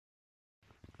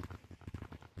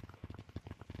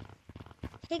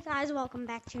Hey guys, welcome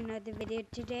back to another video.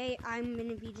 Today I'm going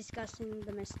to be discussing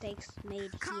the mistakes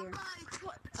made here.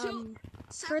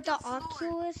 For the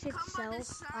Oculus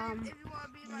itself,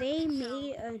 they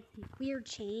made a weird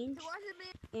change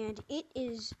and it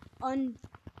is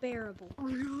unbearable.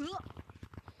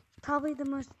 Probably the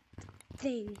most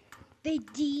thing. They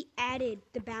added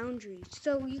the boundaries,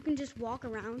 so you can just walk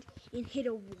around and hit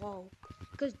a wall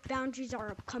because boundaries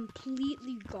are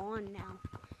completely gone now.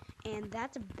 And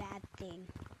that's a bad thing,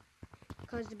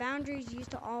 because the boundaries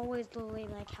used to always literally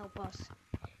help us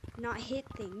not hit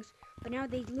things, but now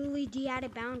they literally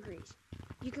added boundaries.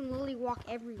 You can literally walk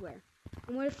everywhere.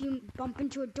 And what if you bump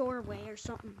into a doorway or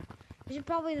something? This is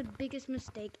probably the biggest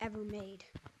mistake ever made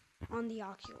on the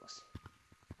Oculus.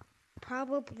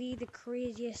 Probably the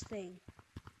craziest thing.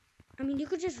 I mean, you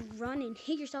could just run and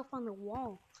hit yourself on the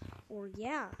wall, or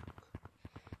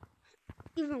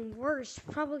even worse,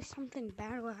 probably something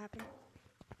bad will happen.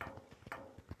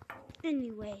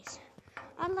 Anyways,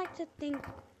 I'd like to think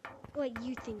what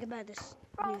you think about this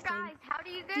new thing. How do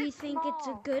you get Do you think it's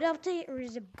a good update or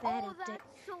is it a bad update?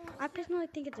 I personally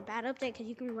think it's a bad update because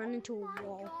you can run into a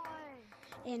wall.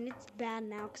 And it's bad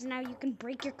now because now you can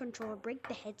break your controller, break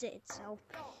the headset itself.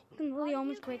 You can really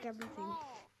almost break everything.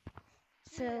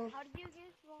 So,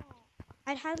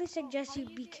 I'd highly suggest you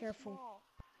be careful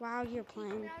while you're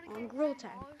playing on Grill Tag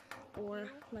or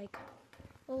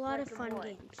a lot of fun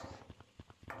games.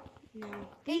 Now,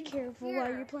 be careful while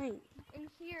you're playing.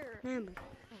 Remember,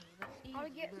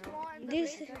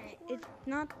 this is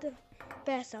not the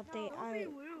best update I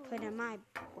put in my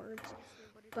words,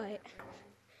 but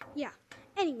yeah.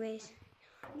 Anyways,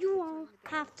 you all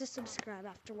have to subscribe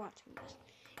after watching this.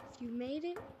 If you made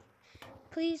it,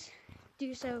 please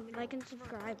do so, like and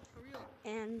subscribe,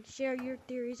 and share your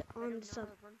theories on this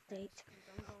update.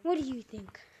 What do you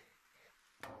think?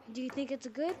 Do you think it's a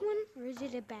good one, or is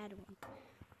it a bad one?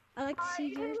 I'd like to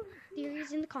see your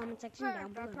theories in the comment section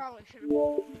down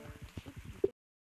below.